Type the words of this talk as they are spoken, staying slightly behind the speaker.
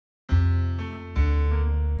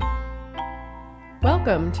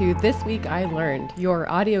Welcome to This Week I Learned, your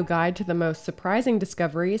audio guide to the most surprising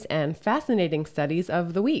discoveries and fascinating studies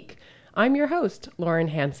of the week. I'm your host, Lauren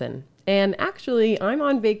Hansen. And actually, I'm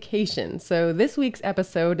on vacation, so this week's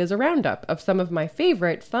episode is a roundup of some of my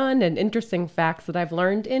favorite fun and interesting facts that I've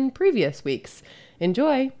learned in previous weeks.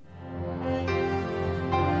 Enjoy!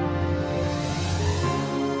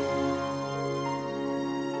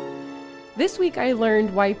 This week I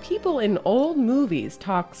learned why people in old movies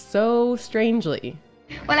talk so strangely.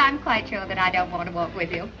 Well, I'm quite sure that I don't want to walk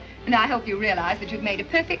with you. And I hope you realize that you've made a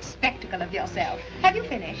perfect spectacle of yourself. Have you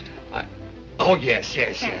finished? Oh, yes.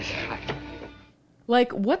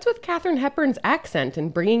 Like, what's with Katharine Hepburn's accent in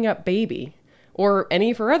Bringing Up Baby? Or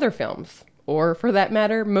any of her other films? Or, for that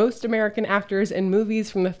matter, most American actors in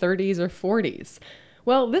movies from the 30s or 40s?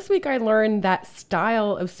 Well, this week I learned that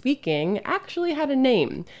style of speaking actually had a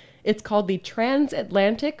name. It's called the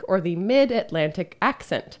transatlantic or the mid-Atlantic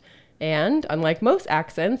accent. And, unlike most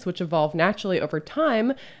accents, which evolve naturally over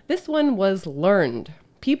time, this one was learned.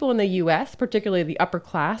 People in the US, particularly the upper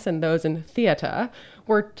class and those in theater,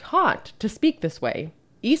 were taught to speak this way.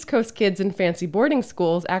 East Coast kids in fancy boarding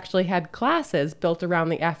schools actually had classes built around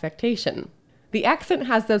the affectation. The accent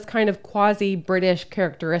has those kind of quasi-British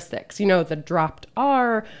characteristics, the dropped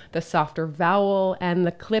R, the softer vowel, and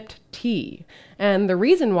the clipped T. And the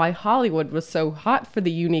reason why Hollywood was so hot for the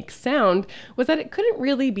unique sound was that it couldn't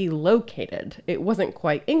really be located. It wasn't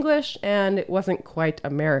quite English, and it wasn't quite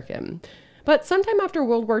American. But sometime after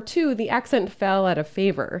World War II, the accent fell out of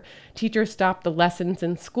favor. Teachers stopped the lessons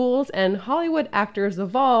in schools, and Hollywood actors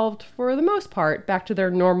evolved, for the most part, back to their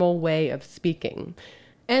normal way of speaking.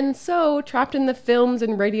 And so, trapped in the films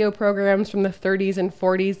and radio programs from the 30s and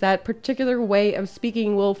 40s, that particular way of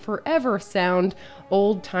speaking will forever sound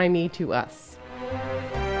old-timey to us.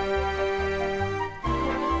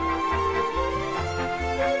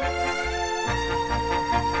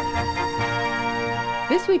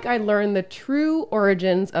 This week I learned the true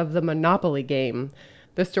origins of the Monopoly game.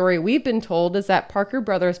 The story we've been told is that Parker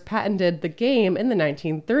Brothers patented the game in the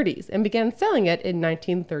 1930s and began selling it in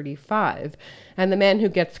 1935. And the man who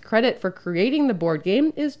gets credit for creating the board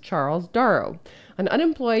game is Charles Darrow, an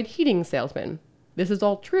unemployed heating salesman. This is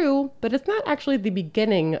all true, but it's not actually the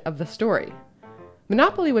beginning of the story.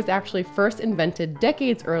 Monopoly was actually first invented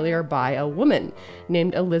decades earlier by a woman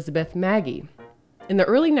named Elizabeth Magie. In the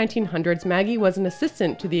early 1900s, Maggie was an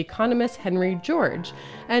assistant to the economist Henry George,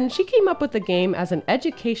 and she came up with the game as an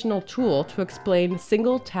educational tool to explain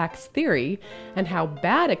single tax theory and how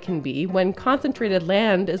bad it can be when concentrated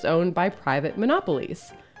land is owned by private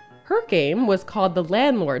monopolies. Her game was called the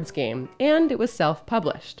Landlord's Game, and it was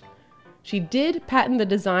self-published. She did patent the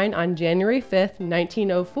design on January 5th,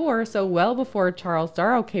 1904, so well before Charles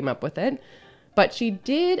Darrow came up with it. But she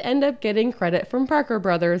did end up getting credit from Parker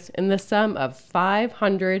Brothers in the sum of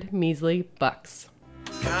 500 measly bucks.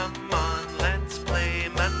 Come on, let's play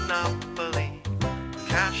Monopoly.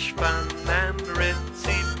 Cash, fun, and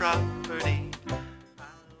ritzy property.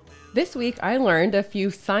 This week I learned a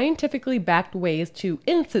few scientifically backed ways to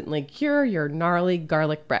instantly cure your gnarly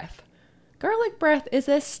garlic breath. Garlic breath is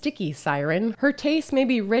a sticky siren. Her taste may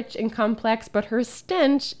be rich and complex, but her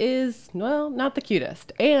stench is, well, not the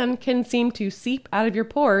cutest, and can seem to seep out of your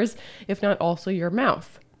pores, if not also your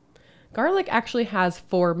mouth. Garlic actually has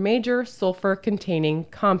 4 major sulfur-containing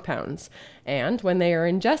compounds, and when they are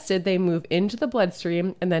ingested, they move into the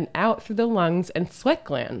bloodstream and then out through the lungs and sweat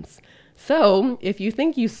glands. So, if you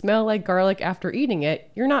think you smell like garlic after eating it,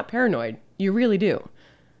 you're not paranoid. You really do.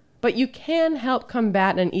 But you can help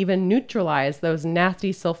combat and even neutralize those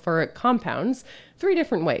nasty sulfuric compounds 3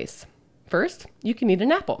 different ways. First, you can eat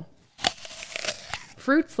an apple.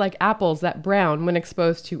 Fruits like apples that brown when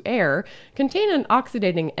exposed to air contain an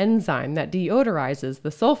oxidating enzyme that deodorizes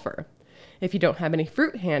the sulfur. If you don't have any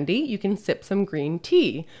fruit handy, you can sip some green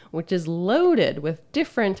tea, which is loaded with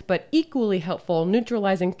different but equally helpful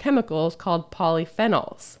neutralizing chemicals called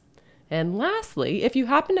polyphenols. And lastly, if you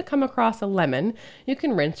happen to come across a lemon, you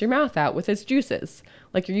can rinse your mouth out with its juices,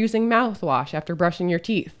 like you're using mouthwash after brushing your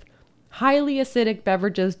teeth. Highly acidic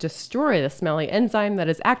beverages destroy the smelly enzyme that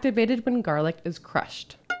is activated when garlic is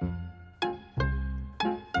crushed.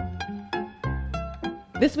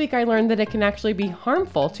 This week I learned that it can actually be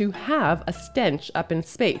harmful to have a stench up in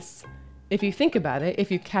space. If you think about it,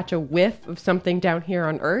 if you catch a whiff of something down here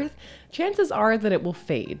on Earth, chances are that it will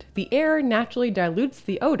fade. The air naturally dilutes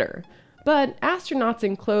the odor. But astronauts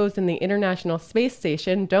enclosed in the International Space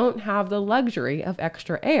Station don't have the luxury of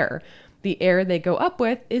extra air. The air they go up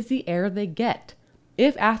with is the air they get.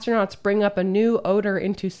 If astronauts bring up a new odor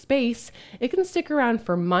into space, it can stick around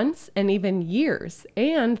for months and even years,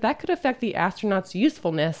 and that could affect the astronauts'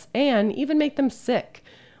 usefulness and even make them sick,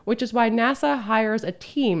 which is why NASA hires a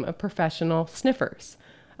team of professional sniffers.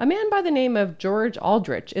 A man by the name of George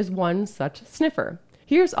Aldrich is one such sniffer.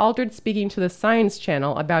 Here's Aldrich speaking to the Science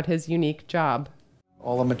Channel about his unique job.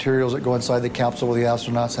 All the materials that go inside the capsule with the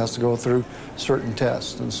astronauts has to go through certain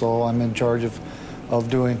tests, and so I'm in charge of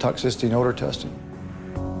doing toxicity and odor testing.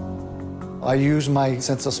 I use my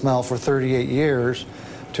sense of smell for 38 years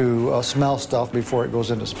to smell stuff before it goes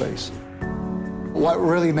into space. What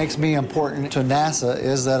really makes me important to NASA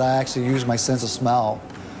is that I actually use my sense of smell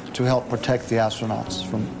to help protect the astronauts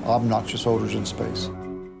from obnoxious odors in space.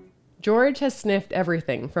 George has sniffed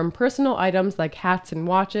everything from personal items like hats and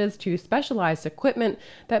watches to specialized equipment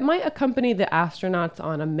that might accompany the astronauts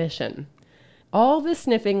on a mission. All this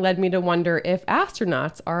sniffing led me to wonder if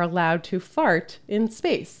astronauts are allowed to fart in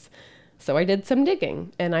space. So I did some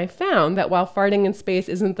digging, and I found that while farting in space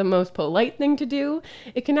isn't the most polite thing to do,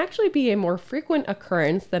 it can actually be a more frequent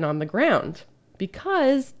occurrence than on the ground.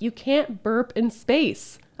 Because you can't burp in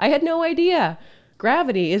space. I had no idea.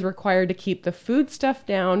 Gravity is required to keep the food stuff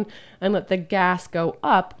down and let the gas go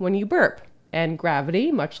up when you burp. And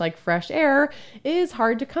gravity, much like fresh air, is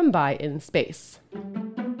hard to come by in space.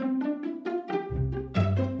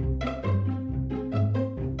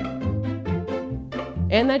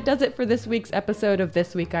 And that does it for this week's episode of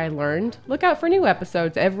This Week I Learned. Look out for new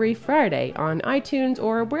episodes every Friday on iTunes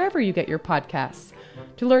or wherever you get your podcasts.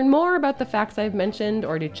 To learn more about the facts I've mentioned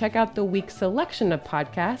or to check out the week's selection of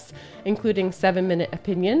podcasts, including 7-Minute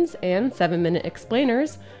Opinions and 7-Minute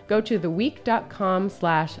Explainers, go to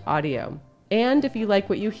theweek.com/audio. And if you like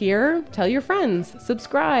what you hear, tell your friends,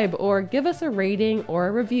 subscribe, or give us a rating or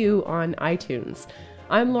a review on iTunes.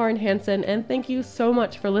 I'm Lauren Hanson, and thank you so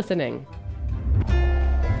much for listening.